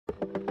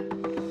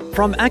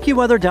From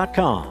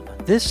AccuWeather.com,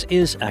 this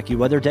is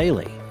AccuWeather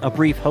Daily, a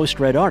brief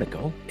host-read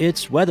article.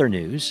 It's weather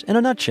news in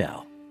a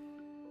nutshell.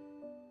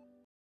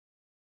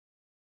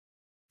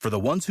 For the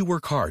ones who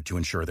work hard to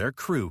ensure their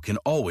crew can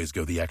always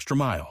go the extra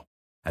mile,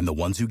 and the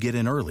ones who get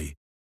in early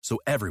so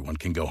everyone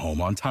can go home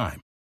on time,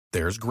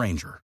 there's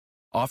Grainger,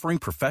 offering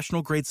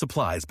professional-grade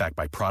supplies backed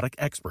by product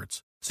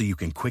experts so you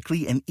can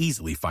quickly and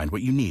easily find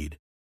what you need.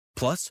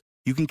 Plus,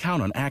 you can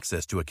count on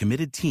access to a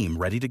committed team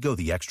ready to go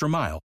the extra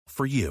mile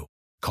for you.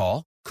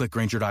 Call, click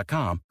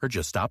Grainger.com, or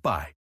just stop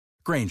by.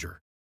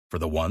 Grainger, for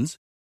the ones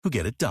who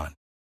get it done.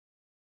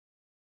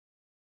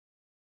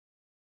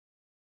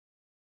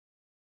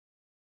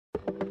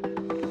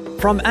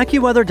 From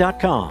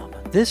AccuWeather.com,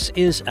 this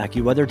is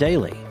AccuWeather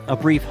Daily, a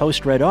brief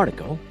host-read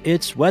article.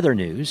 It's weather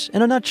news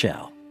in a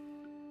nutshell.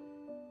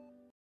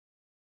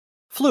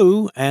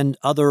 Flu and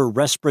other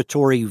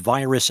respiratory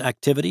virus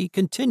activity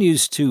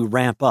continues to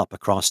ramp up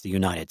across the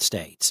United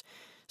States.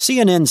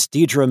 CNN's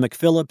Deidre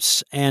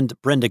McPhillips and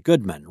Brenda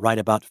Goodman write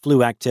about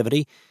flu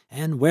activity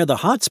and where the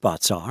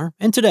hotspots are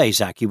in today's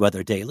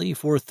AccuWeather Daily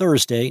for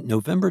Thursday,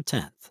 November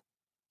 10th.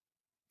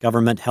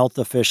 Government health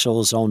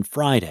officials on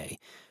Friday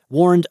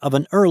warned of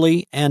an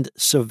early and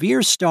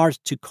severe start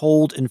to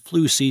cold and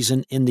flu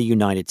season in the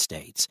United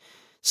States,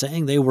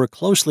 saying they were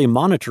closely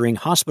monitoring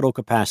hospital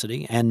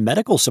capacity and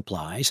medical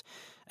supplies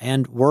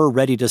and were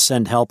ready to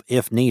send help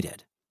if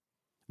needed.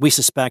 We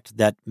suspect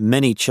that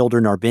many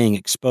children are being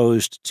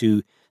exposed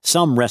to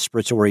some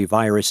respiratory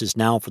viruses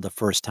now for the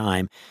first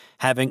time,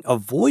 having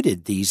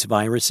avoided these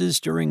viruses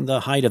during the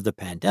height of the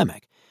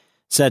pandemic,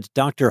 said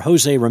Dr.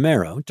 Jose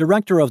Romero,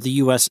 director of the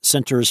U.S.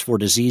 Centers for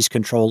Disease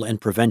Control and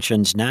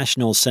Prevention's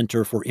National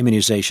Center for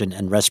Immunization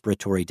and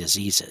Respiratory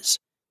Diseases.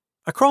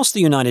 Across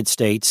the United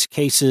States,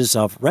 cases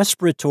of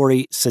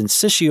respiratory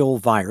syncytial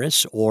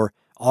virus, or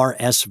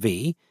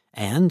RSV,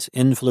 and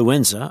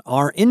influenza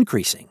are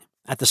increasing.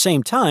 At the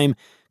same time,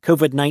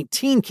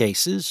 COVID-19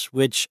 cases,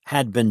 which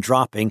had been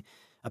dropping,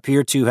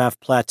 appear to have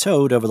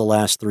plateaued over the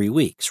last 3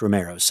 weeks,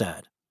 Romero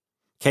said.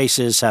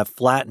 Cases have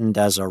flattened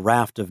as a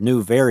raft of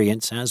new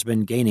variants has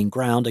been gaining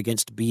ground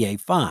against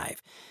BA.5,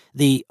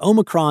 the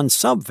Omicron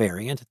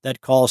subvariant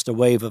that caused a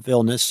wave of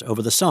illness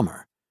over the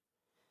summer.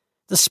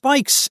 The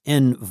spikes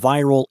in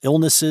viral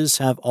illnesses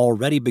have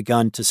already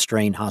begun to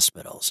strain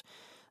hospitals.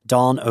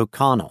 Dawn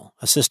O'Connell,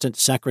 Assistant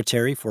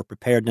Secretary for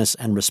Preparedness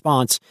and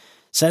Response,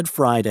 said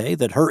Friday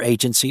that her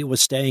agency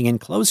was staying in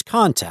close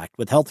contact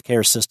with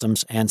healthcare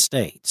systems and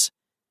states.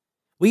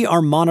 We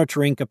are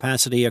monitoring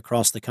capacity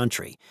across the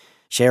country,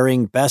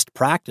 sharing best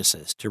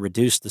practices to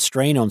reduce the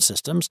strain on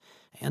systems,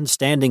 and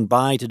standing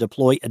by to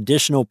deploy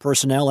additional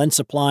personnel and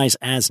supplies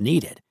as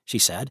needed, she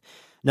said,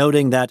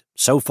 noting that,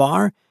 so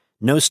far,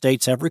 no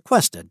states have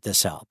requested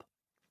this help.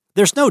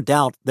 There's no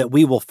doubt that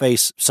we will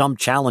face some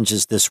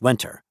challenges this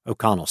winter,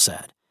 O'Connell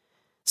said.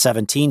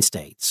 17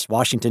 states,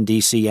 Washington,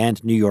 D.C.,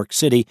 and New York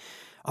City,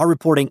 are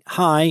reporting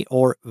high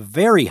or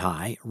very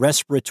high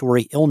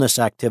respiratory illness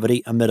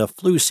activity amid a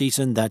flu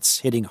season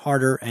that's hitting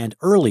harder and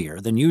earlier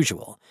than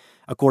usual,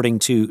 according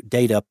to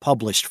data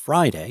published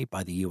Friday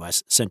by the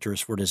U.S.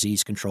 Centers for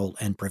Disease Control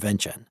and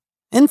Prevention.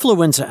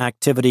 Influenza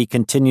activity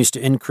continues to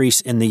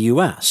increase in the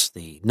U.S.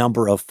 The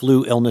number of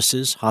flu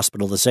illnesses,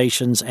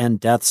 hospitalizations,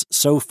 and deaths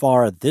so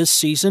far this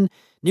season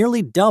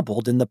nearly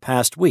doubled in the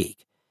past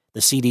week. The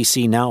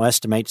CDC now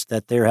estimates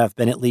that there have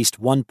been at least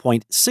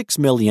 1.6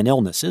 million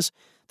illnesses,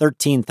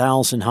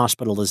 13,000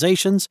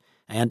 hospitalizations,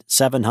 and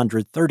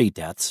 730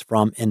 deaths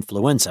from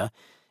influenza,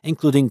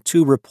 including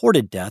 2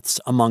 reported deaths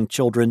among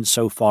children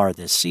so far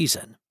this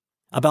season.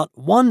 About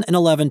 1 in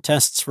 11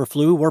 tests for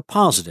flu were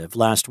positive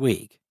last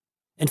week.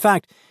 In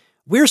fact,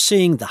 we're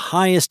seeing the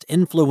highest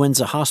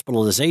influenza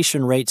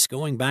hospitalization rates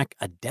going back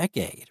a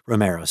decade,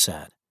 Romero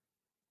said.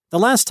 The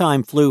last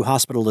time flu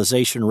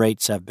hospitalization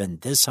rates have been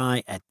this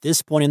high at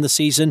this point in the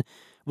season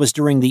was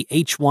during the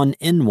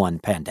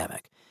H1N1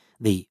 pandemic.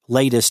 The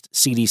latest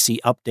CDC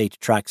update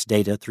tracks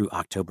data through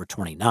October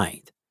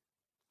 29th.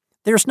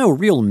 There's no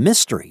real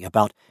mystery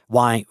about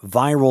why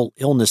viral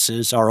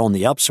illnesses are on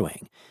the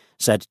upswing,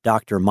 said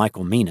Dr.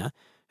 Michael Mina,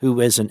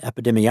 who is an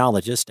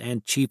epidemiologist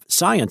and chief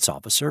science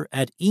officer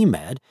at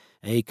eMed,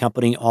 a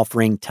company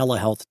offering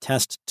telehealth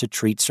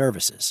test-to-treat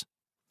services.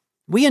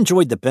 We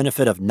enjoyed the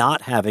benefit of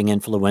not having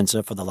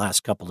influenza for the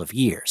last couple of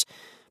years,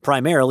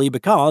 primarily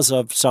because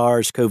of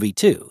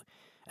SARS-CoV-2.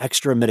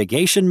 Extra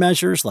mitigation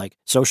measures like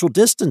social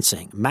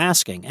distancing,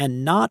 masking,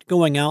 and not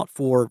going out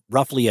for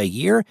roughly a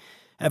year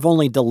have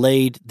only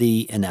delayed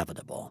the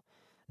inevitable.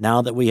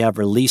 Now that we have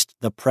released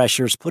the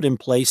pressures put in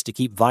place to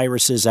keep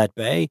viruses at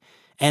bay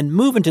and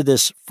move into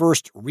this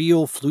first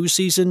real flu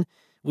season,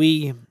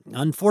 we,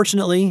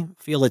 unfortunately,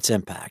 feel its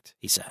impact,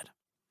 he said.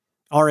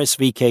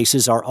 RSV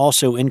cases are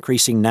also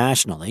increasing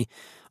nationally,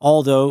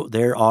 although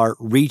there are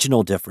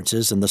regional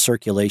differences in the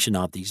circulation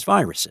of these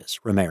viruses,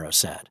 Romero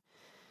said.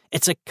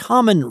 It's a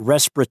common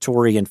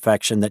respiratory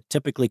infection that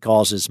typically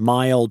causes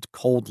mild,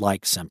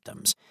 cold-like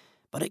symptoms,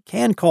 but it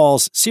can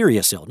cause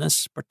serious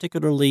illness,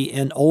 particularly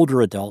in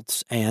older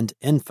adults and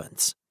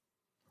infants.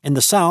 In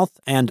the South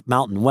and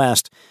Mountain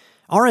West,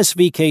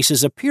 RSV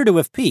cases appear to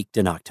have peaked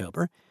in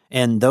October.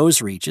 In those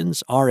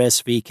regions,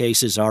 RSV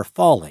cases are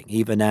falling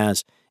even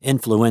as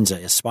influenza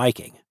is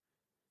spiking.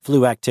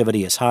 Flu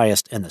activity is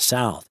highest in the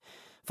South,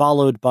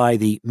 followed by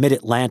the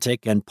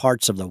Mid-Atlantic and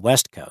parts of the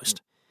West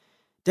Coast.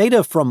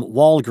 Data from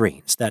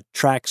Walgreens that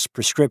tracks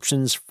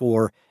prescriptions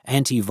for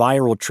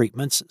antiviral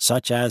treatments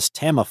such as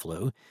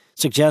Tamiflu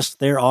suggests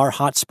there are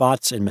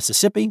hotspots in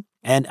Mississippi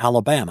and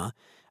Alabama,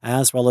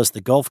 as well as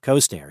the Gulf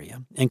Coast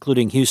area,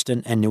 including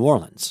Houston and New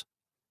Orleans.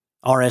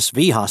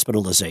 RSV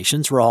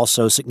hospitalizations were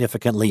also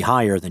significantly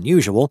higher than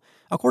usual,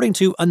 according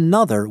to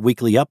another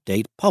weekly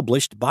update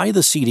published by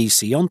the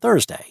CDC on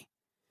Thursday.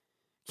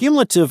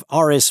 Cumulative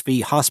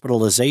RSV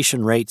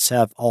hospitalization rates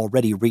have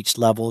already reached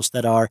levels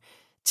that are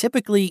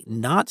typically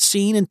not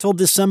seen until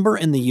December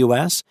in the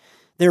U.S.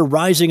 They're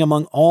rising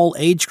among all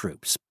age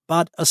groups,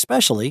 but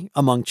especially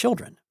among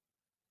children.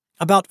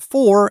 About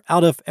 4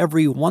 out of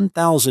every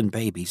 1,000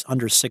 babies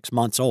under 6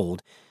 months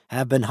old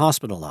have been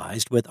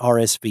hospitalized with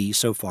RSV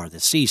so far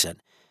this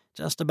season,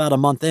 just about a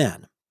month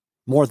in.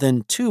 More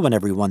than 2 in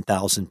every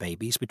 1,000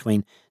 babies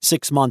between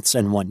 6 months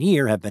and 1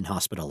 year have been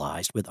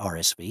hospitalized with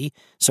RSV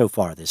so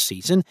far this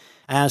season,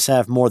 as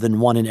have more than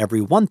 1 in every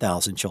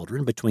 1,000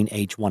 children between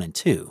age 1 and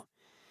 2.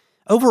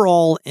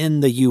 Overall, in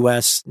the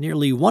U.S.,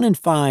 nearly 1 in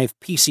 5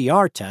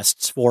 PCR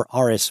tests for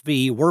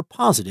RSV were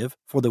positive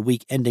for the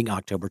week ending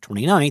October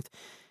 29th,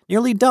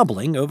 nearly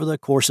doubling over the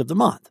course of the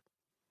month.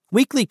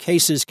 Weekly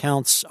cases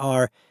counts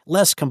are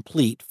less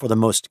complete for the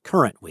most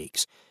current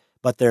weeks,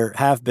 but there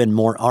have been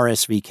more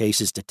RSV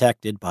cases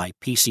detected by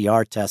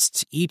PCR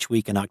tests each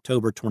week in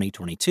October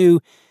 2022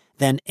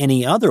 than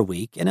any other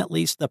week in at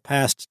least the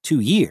past 2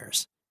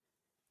 years.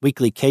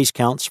 Weekly case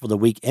counts for the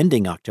week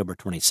ending October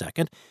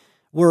 22nd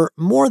were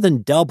more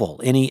than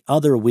double any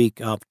other week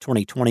of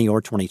 2020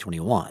 or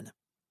 2021.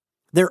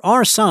 There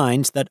are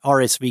signs that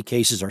RSV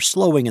cases are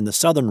slowing in the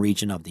southern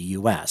region of the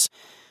U.S.,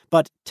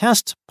 but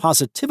test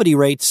positivity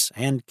rates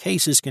and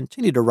cases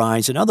continue to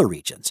rise in other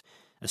regions,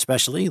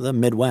 especially the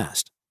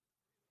Midwest.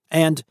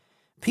 And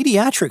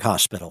pediatric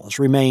hospitals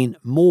remain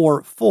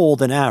more full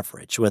than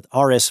average with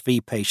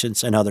RSV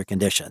patients and other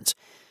conditions.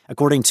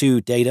 According to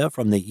data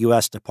from the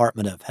U.S.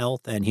 Department of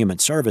Health and Human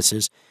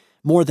Services,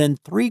 more than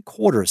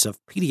 3/4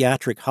 of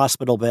pediatric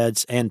hospital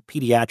beds and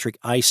pediatric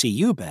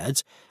ICU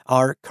beds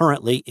are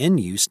currently in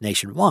use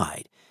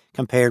nationwide,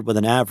 compared with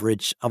an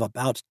average of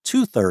about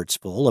 2/3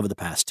 full over the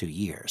past 2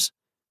 years.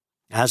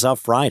 As of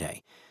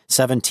Friday,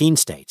 17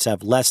 states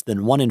have less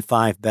than 1 in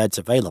 5 beds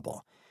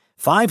available.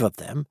 5 of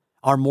them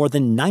are more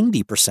than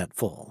 90%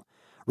 full: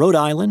 Rhode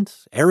Island,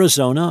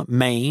 Arizona,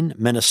 Maine,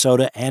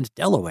 Minnesota, and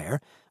Delaware,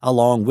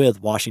 along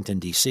with Washington,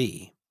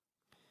 D.C.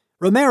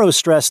 Romero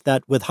stressed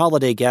that with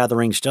holiday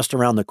gatherings just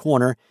around the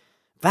corner,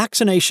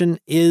 vaccination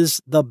is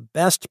the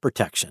best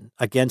protection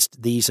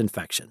against these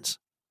infections.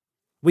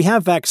 We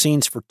have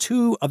vaccines for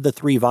 2 of the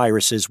 3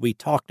 viruses we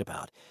talked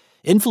about,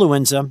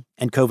 influenza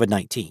and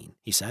COVID-19,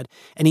 he said,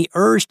 and he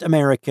urged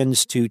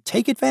Americans to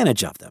take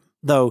advantage of them,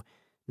 though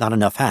not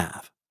enough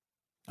have.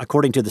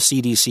 According to the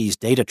CDC's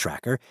data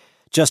tracker,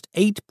 just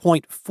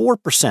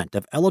 8.4%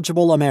 of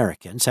eligible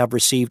Americans have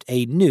received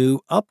a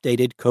new,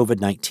 updated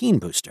COVID-19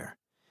 booster.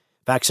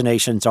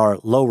 Vaccinations are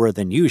lower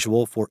than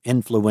usual for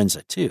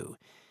influenza, too.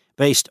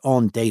 Based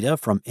on data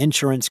from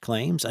insurance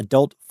claims,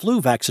 adult flu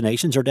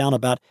vaccinations are down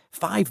about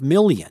 5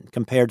 million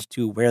compared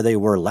to where they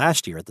were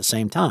last year at the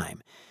same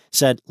time,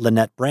 said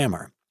Lynette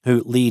Brammer,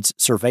 who leads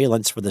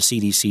surveillance for the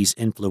CDC's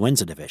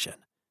influenza division.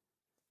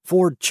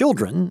 For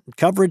children,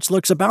 coverage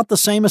looks about the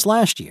same as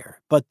last year,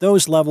 but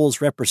those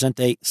levels represent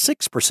a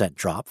 6%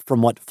 drop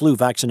from what flu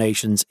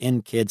vaccinations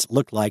in kids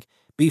looked like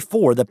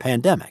before the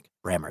pandemic,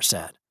 Brammer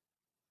said.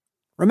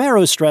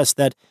 Romero stressed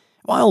that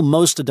while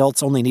most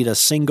adults only need a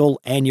single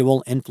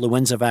annual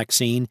influenza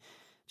vaccine,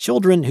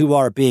 children who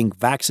are being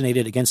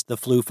vaccinated against the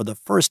flu for the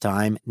first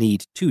time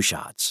need 2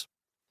 shots.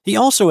 He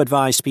also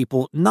advised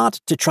people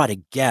not to try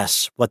to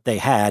guess what they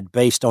had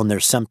based on their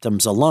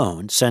symptoms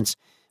alone, since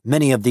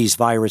many of these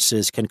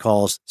viruses can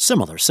cause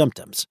similar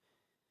symptoms.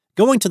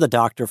 Going to the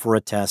doctor for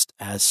a test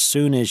as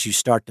soon as you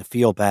start to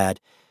feel bad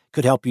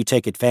could help you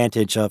take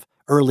advantage of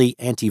early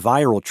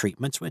antiviral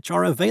treatments which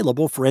are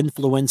available for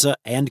influenza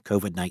and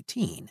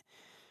COVID-19.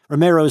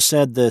 Romero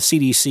said the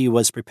CDC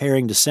was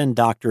preparing to send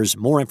doctors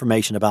more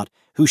information about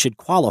who should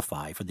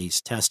qualify for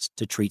these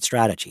test-to-treat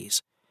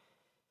strategies.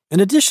 In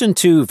addition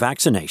to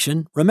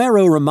vaccination,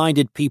 Romero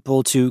reminded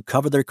people to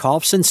cover their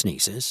coughs and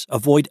sneezes,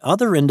 avoid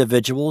other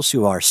individuals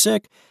who are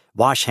sick,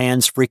 wash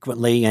hands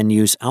frequently, and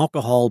use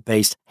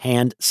alcohol-based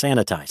hand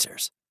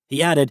sanitizers.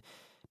 He added,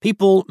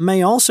 people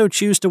may also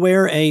choose to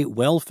wear a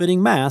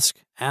well-fitting mask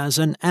as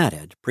an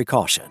added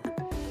precaution.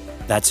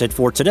 That's it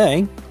for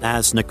today.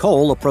 As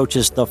Nicole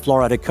approaches the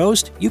Florida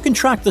coast, you can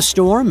track the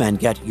storm and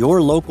get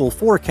your local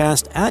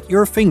forecast at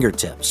your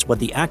fingertips with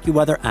the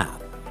AccuWeather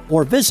app,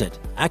 or visit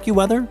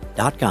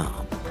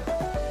AccuWeather.com.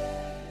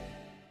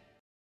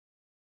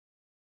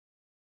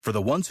 For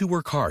the ones who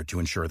work hard to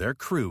ensure their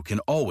crew can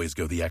always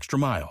go the extra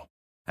mile,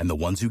 and the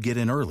ones who get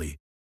in early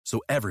so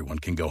everyone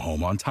can go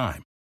home on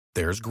time,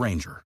 there's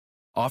Grainger,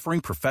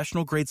 offering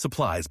professional-grade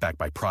supplies backed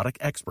by product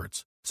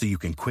experts so you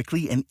can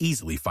quickly and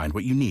easily find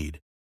what you need.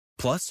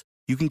 Plus,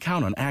 you can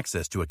count on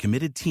access to a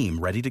committed team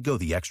ready to go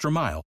the extra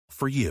mile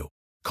for you.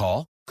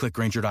 Call, click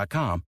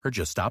Grainger.com, or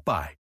just stop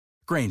by.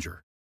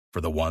 Grainger,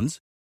 for the ones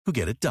who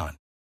get it done.